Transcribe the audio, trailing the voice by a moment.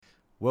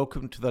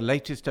Welcome to the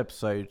latest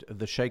episode of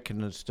the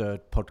Shaken and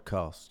Stirred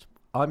podcast.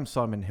 I'm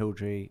Simon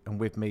Hildrey, and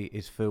with me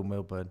is Phil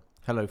Milburn.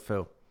 Hello,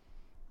 Phil.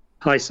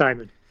 Hi,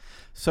 Simon.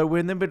 So we're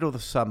in the middle of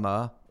the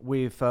summer.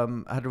 We've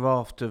had a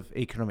raft of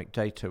economic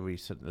data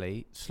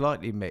recently,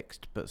 slightly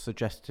mixed, but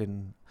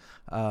suggesting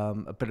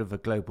a bit of a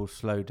global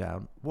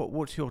slowdown.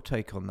 What's your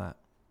take on that?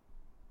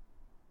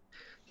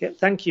 Yeah,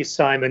 thank you,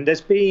 Simon. There's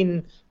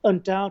been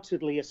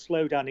undoubtedly a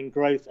slowdown in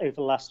growth over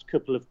the last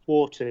couple of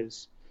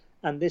quarters,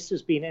 and this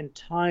has been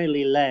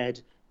entirely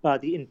led by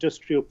the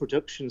industrial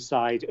production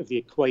side of the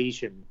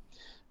equation.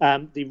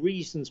 The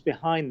reasons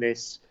behind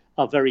this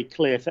are very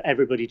clear for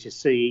everybody to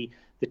see: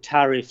 the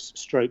tariffs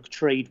 /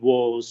 trade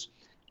wars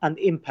and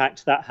the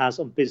impact that has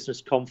on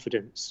business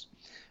confidence.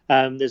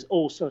 There's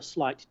also a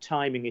slight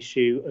timing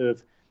issue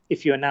of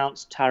if you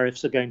announce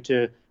tariffs are going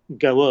to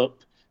go up,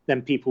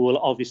 then people will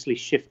obviously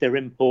shift their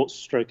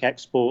imports /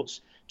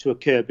 exports to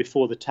occur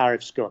before the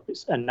tariffs go up.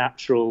 It's a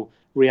natural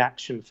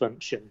reaction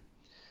function.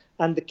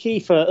 And the key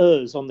for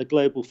us on the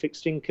global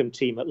fixed income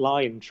team at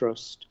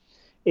Liontrust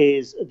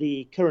is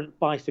the current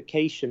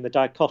bifurcation, the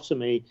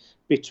dichotomy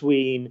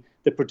between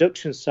the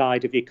production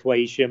side of the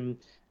equation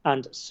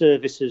and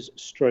services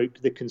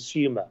 / the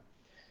consumer.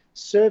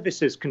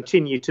 Services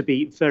continue to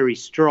be very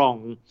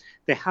strong.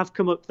 They have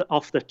come up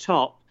off the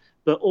top,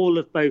 but all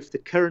of both the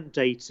current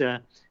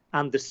data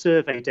and the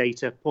survey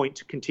data point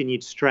to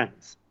continued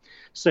strength.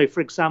 So,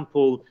 for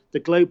example, the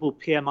global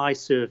PMI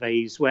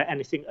surveys, where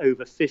anything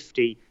over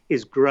 50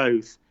 is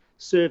growth,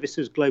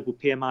 services global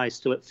PMI is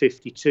still at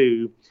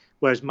 52,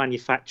 whereas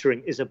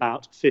manufacturing is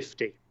about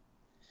 50.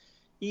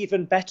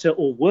 Even better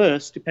or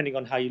worse, depending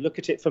on how you look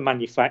at it for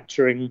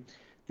manufacturing,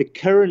 the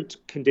current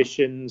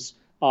conditions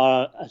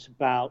are at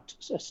about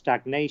a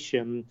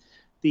stagnation.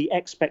 The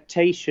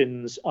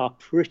expectations are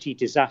pretty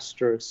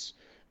disastrous,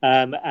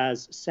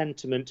 as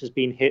sentiment has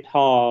been hit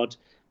hard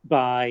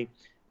by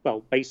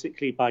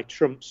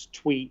Trump's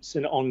tweets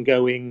and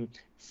ongoing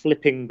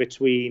flipping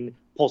between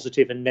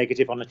positive and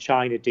negative on a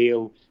China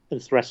deal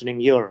and threatening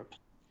Europe.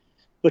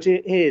 But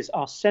it is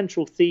our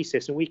central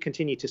thesis, and we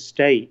continue to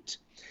state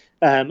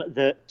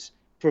that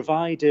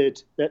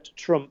provided that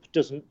Trump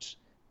doesn't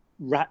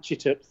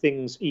ratchet up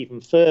things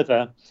even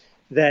further,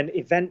 then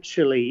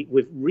eventually,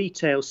 with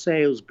retail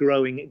sales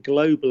growing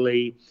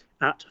globally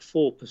at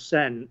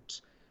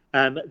 4%,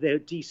 their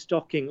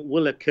destocking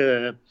will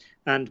occur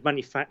and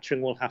manufacturing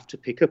will have to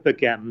pick up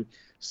again,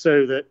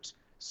 so that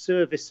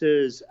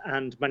services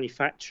and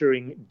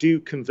manufacturing do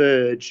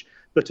converge,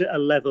 but at a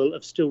level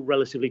of still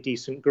relatively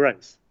decent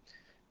growth.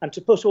 And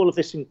to put all of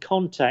this in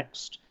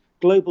context,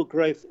 global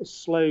growth has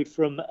slowed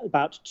from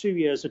about 2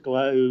 years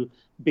ago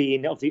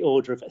being of the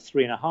order of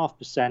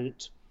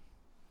 3.5%,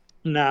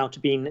 now to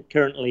being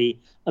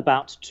currently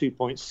about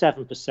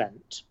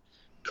 2.7%.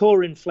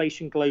 Core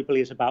inflation globally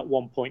is about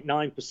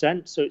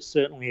 1.9%, so it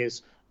certainly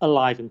is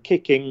alive and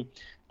kicking,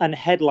 and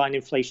headline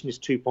inflation is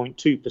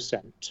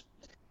 2.2%.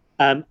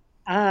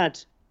 Add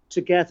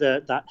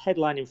together that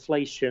headline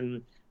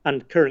inflation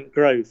and current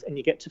growth, and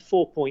you get to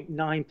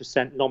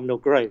 4.9% nominal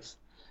growth.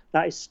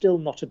 That is still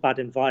not a bad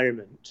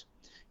environment.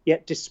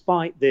 Yet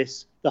despite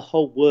this, the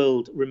whole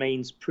world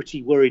remains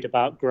pretty worried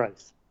about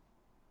growth.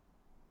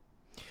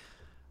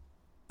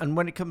 And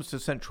when it comes to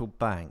central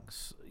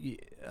banks,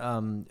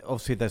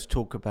 obviously there's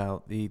talk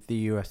about the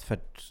US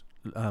Fed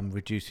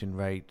reducing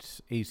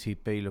rates,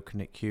 ECB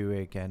looking at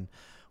QE again.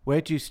 Where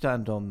do you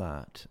stand on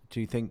that? Do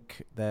you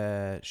think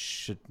there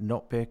should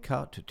not be a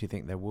cut? Do you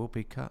think there will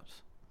be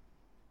cuts?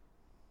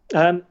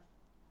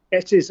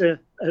 It is a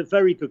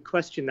very good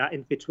question, that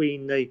in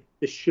between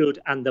the should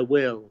and the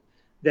will.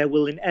 There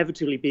will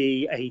inevitably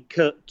be a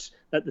cut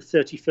at the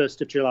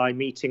 31st of July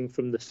meeting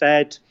from the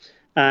Fed,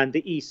 and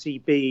the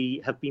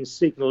ECB have been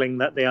signalling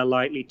that they are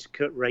likely to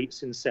cut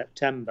rates in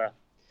September.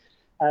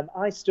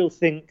 I still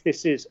think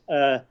this is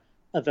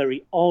a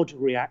very odd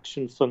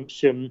reaction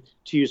function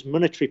to use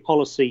monetary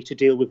policy to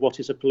deal with what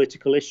is a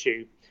political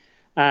issue.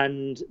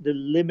 And the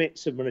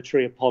limits of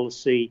monetary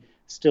policy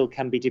still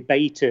can be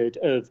debated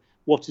of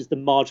what is the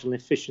marginal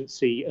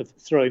efficiency of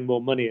throwing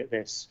more money at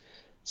this.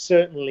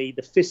 Certainly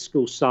the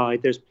fiscal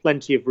side, there's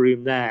plenty of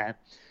room there.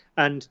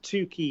 And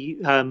two key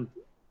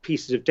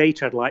pieces of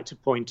data I'd like to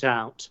point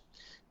out.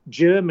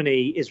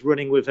 Germany is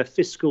running with a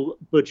fiscal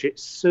budget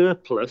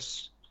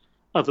surplus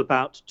of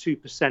about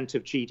 2%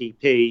 of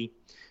GDP,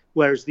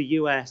 whereas the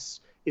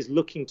US is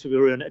looking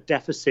to run a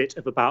deficit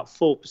of about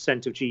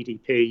 4% of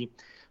GDP.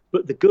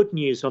 But the good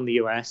news on the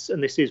US,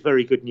 and this is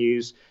very good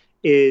news,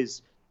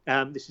 is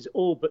this is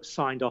all but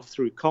signed off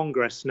through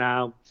Congress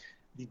now.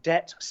 The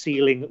debt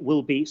ceiling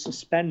will be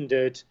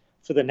suspended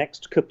for the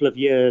next couple of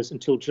years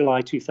until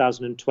July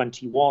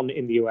 2021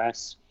 in the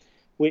US,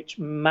 which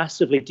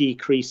massively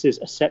decreases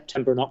a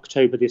September and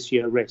October this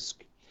year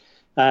risk.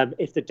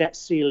 If the debt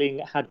ceiling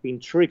had been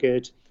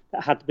triggered,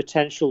 that had the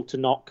potential to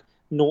knock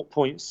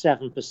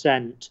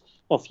 0.7%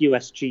 off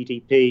US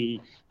GDP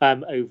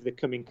over the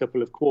coming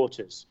couple of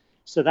quarters.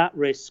 So that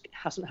risk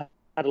hasn't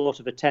had a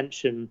lot of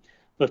attention,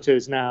 but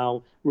is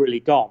now really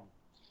gone.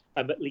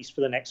 at least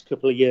for the next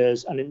couple of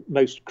years, and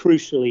most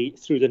crucially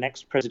through the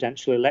next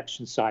presidential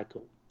election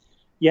cycle.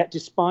 Yet,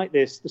 despite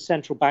this, the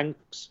central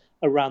banks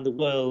around the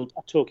world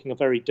are talking a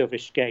very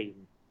dovish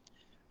game.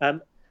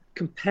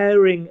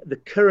 Comparing the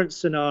current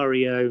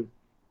scenario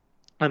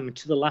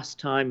to the last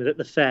time that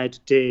the Fed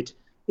did,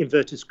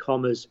 inverted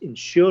commas,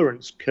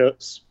 insurance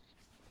cuts,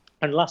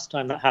 and last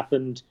time that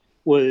happened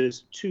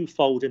was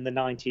twofold in the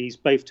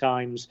 90s. Both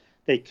times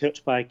they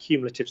cut by a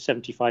cumulative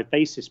 75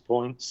 basis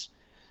points.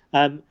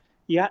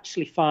 You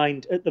actually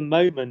find at the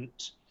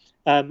moment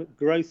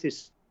growth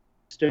is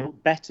still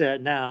better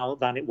now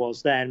than it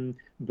was then,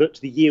 but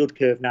the yield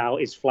curve now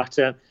is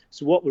flatter.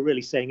 So what we're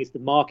really saying is the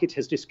market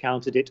has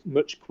discounted it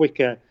much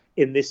quicker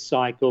in this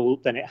cycle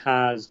than it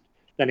had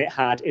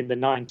in the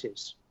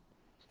 90s.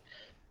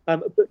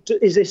 But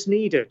is this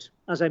needed?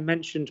 As I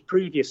mentioned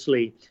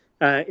previously,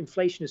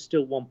 inflation is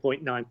still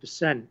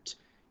 1.9%.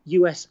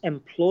 US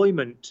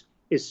employment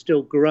is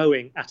still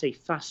growing at a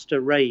faster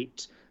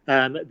rate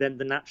than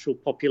the natural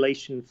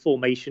population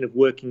formation of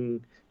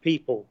working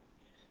people.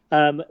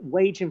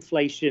 Wage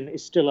inflation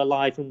is still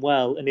alive and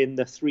well and in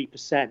the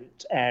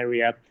 3%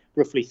 area,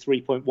 roughly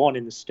 3.1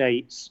 in the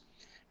States.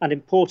 And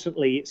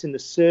importantly, it's in the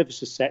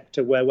services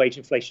sector where wage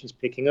inflation is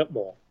picking up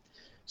more.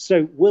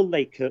 So will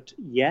they cut?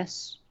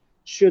 Yes.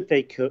 Should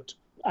they cut?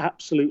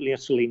 Absolutely,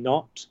 utterly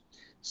not.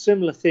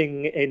 Similar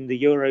thing in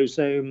the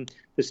Eurozone.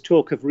 There's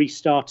talk of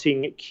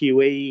restarting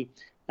QE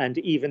and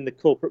even the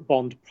corporate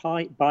bond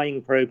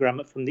buying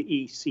program from the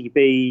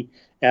ECB.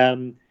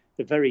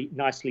 The very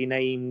nicely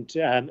named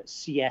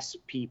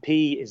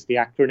CSPP is the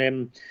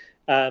acronym.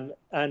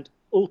 And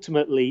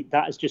ultimately,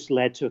 that has just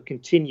led to a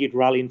continued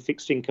rally in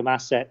fixed income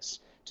assets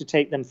to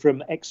take them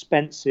from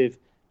expensive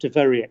to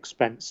very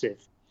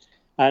expensive.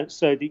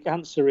 So the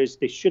answer is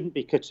they shouldn't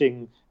be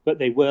cutting, but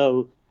they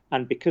will.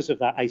 And because of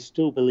that, I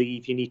still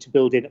believe you need to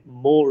build in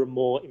more and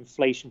more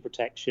inflation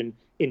protection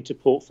into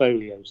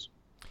portfolios.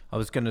 I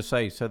was going to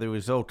say, so the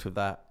result of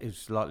that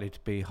is likely to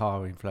be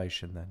higher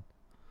inflation then?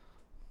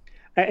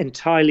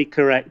 Entirely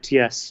correct,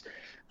 yes.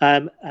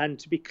 And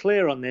to be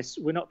clear on this,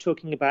 we're not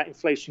talking about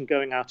inflation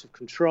going out of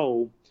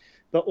control,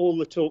 but all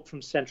the talk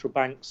from central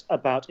banks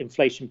about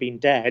inflation being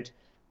dead,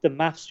 the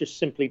maths just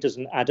simply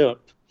doesn't add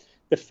up.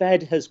 The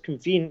Fed has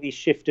conveniently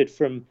shifted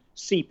from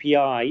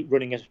CPI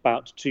running at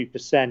about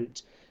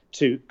 2%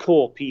 to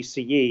core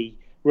PCE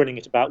running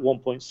at about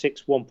 1.6,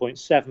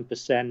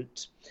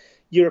 1.7%.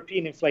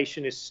 European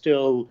inflation is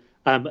still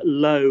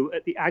low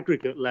at the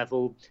aggregate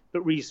level,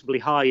 but reasonably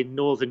high in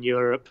Northern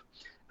Europe.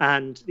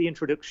 And the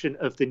introduction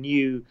of the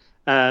new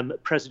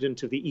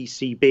president of the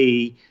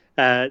ECB,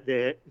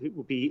 it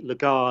will be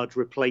Lagarde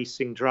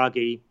replacing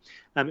Draghi.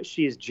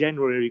 She is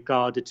generally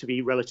regarded to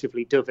be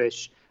relatively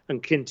dovish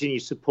and continue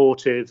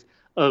supportive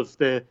of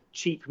the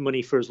cheap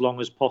money for as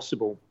long as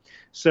possible.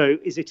 So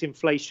is it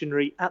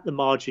inflationary? At the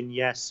margin,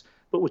 yes,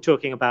 but we're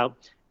talking about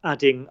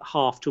adding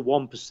 0.5% to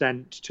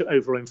 1% to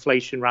overall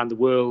inflation around the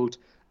world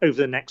over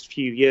the next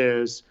few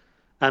years.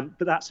 But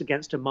that's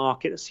against a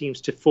market that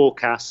seems to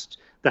forecast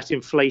that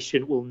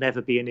inflation will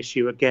never be an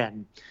issue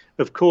again.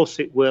 Of course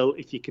it will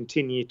if you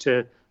continue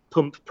to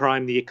pump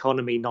prime the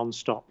economy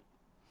non-stop.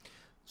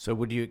 So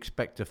would you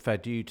expect a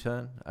Fed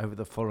U-turn over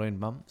the following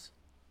months?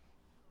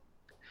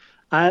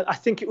 I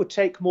think it would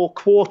take more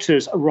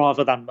quarters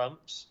rather than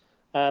months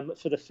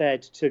for the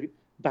Fed to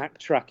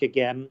backtrack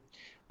again.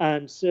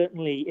 And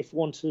certainly if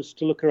one was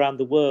to look around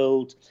the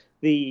world,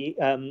 the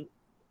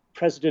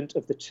president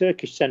of the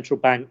Turkish central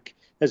bank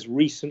has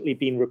recently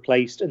been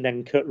replaced and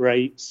then cut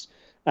rates.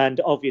 And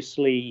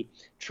obviously,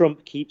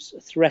 Trump keeps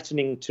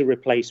threatening to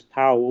replace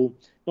Powell,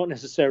 not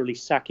necessarily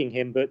sacking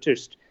him, but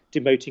just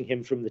demoting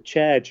him from the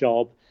chair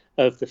job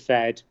of the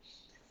Fed.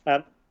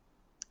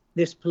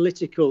 This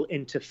political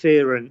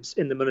interference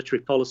in the monetary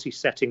policy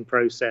setting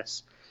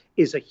process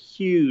is a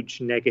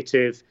huge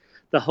negative.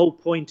 The whole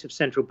point of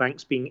central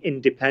banks being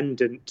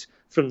independent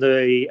from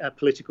the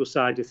political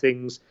side of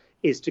things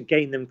is to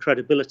gain them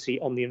credibility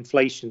on the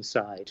inflation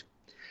side.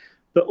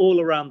 But all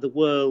around the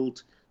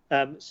world,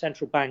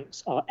 central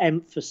banks are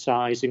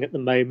emphasizing at the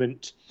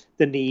moment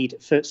the need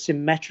for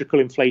symmetrical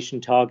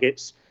inflation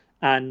targets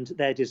and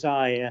their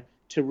desire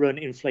to run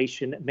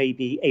inflation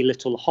maybe a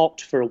little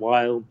hot for a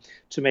while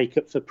to make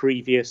up for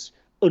previous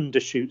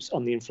undershoots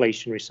on the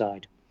inflationary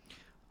side.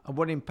 And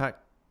what impact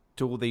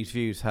do all these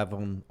views have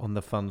on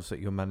the funds that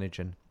you're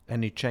managing?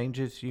 Any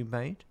changes you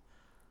made?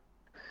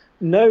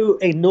 No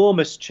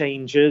enormous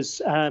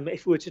changes.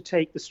 If we were to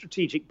take the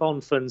strategic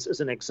bond funds as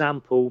an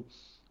example,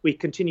 we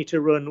continue to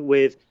run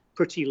with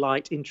pretty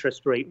light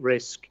interest rate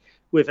risk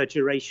with a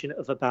duration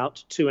of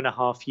about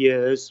 2.5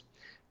 years.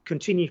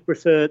 Continue to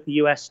prefer the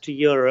US to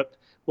Europe,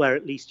 where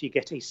at least you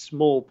get a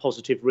small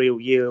positive real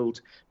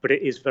yield, but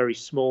it is very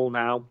small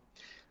now.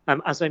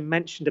 As I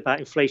mentioned about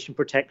inflation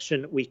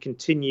protection, we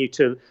continue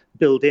to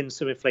build in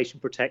some inflation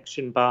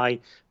protection by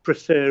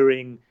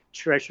preferring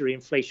Treasury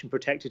inflation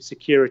protected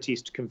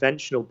securities to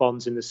conventional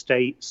bonds in the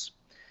States.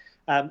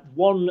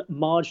 One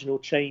marginal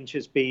change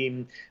has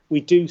been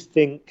we do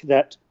think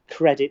that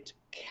credit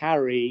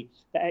carry,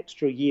 the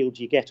extra yield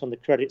you get on the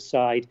credit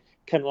side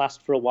can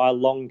last for a while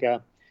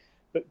longer.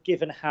 But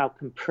given how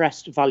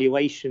compressed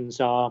valuations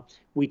are,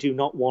 we do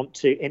not want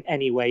to in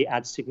any way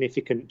add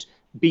significant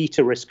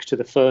beta risk to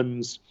the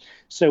funds.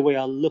 So we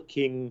are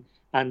looking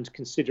and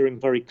considering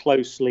very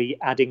closely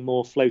adding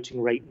more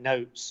floating rate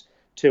notes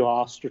to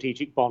our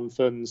strategic bond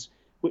funds,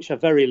 which are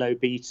very low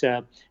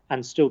beta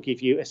and still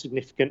give you a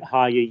significant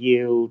higher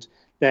yield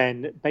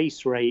than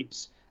base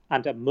rates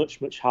and a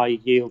much, much higher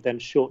yield than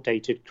short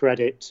dated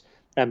credit,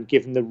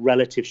 given the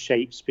relative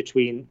shapes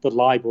between the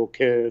LIBOR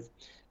curve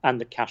and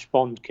the cash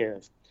bond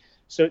curve.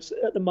 So it's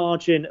at the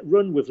margin,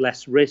 run with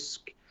less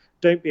risk.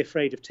 Don't be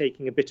afraid of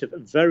taking a bit of a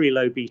very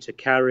low beta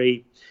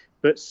carry,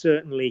 but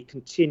certainly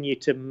continue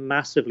to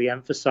massively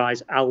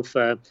emphasize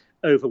alpha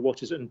over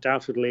what is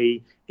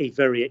undoubtedly a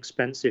very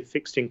expensive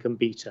fixed income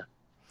beta.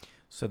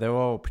 So there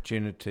are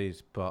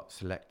opportunities, but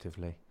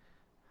selectively.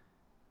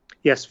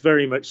 Yes,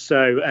 very much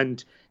so.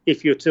 And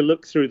if you're to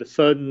look through the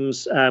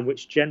funds,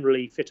 which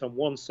generally fit on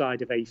one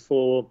side of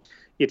A4,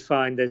 you'd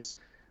find that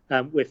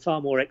we're far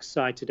more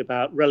excited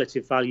about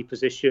relative value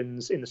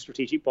positions in the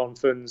strategic bond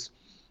funds,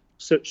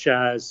 such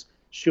as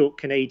short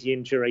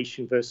Canadian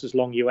duration versus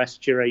long US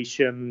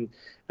duration,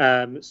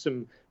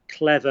 some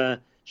clever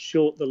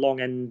short the long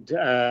end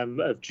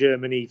of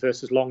Germany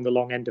versus long the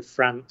long end of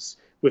France,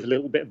 with a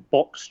little bit of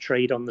box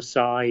trade on the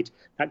side.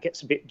 That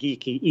gets a bit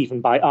geeky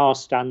even by our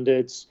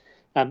standards.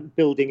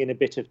 Building in a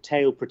bit of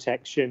tail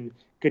protection,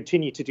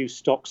 continue to do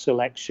stock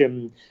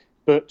selection,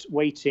 but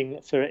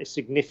waiting for a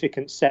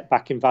significant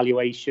setback in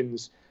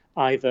valuations,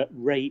 either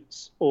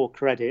rates or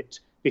credit,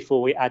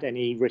 before we add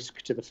any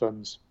risk to the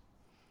funds.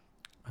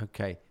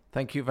 Okay.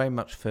 Thank you very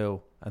much,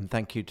 Phil. And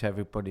thank you to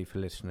everybody for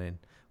listening.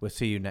 We'll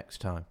see you next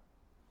time.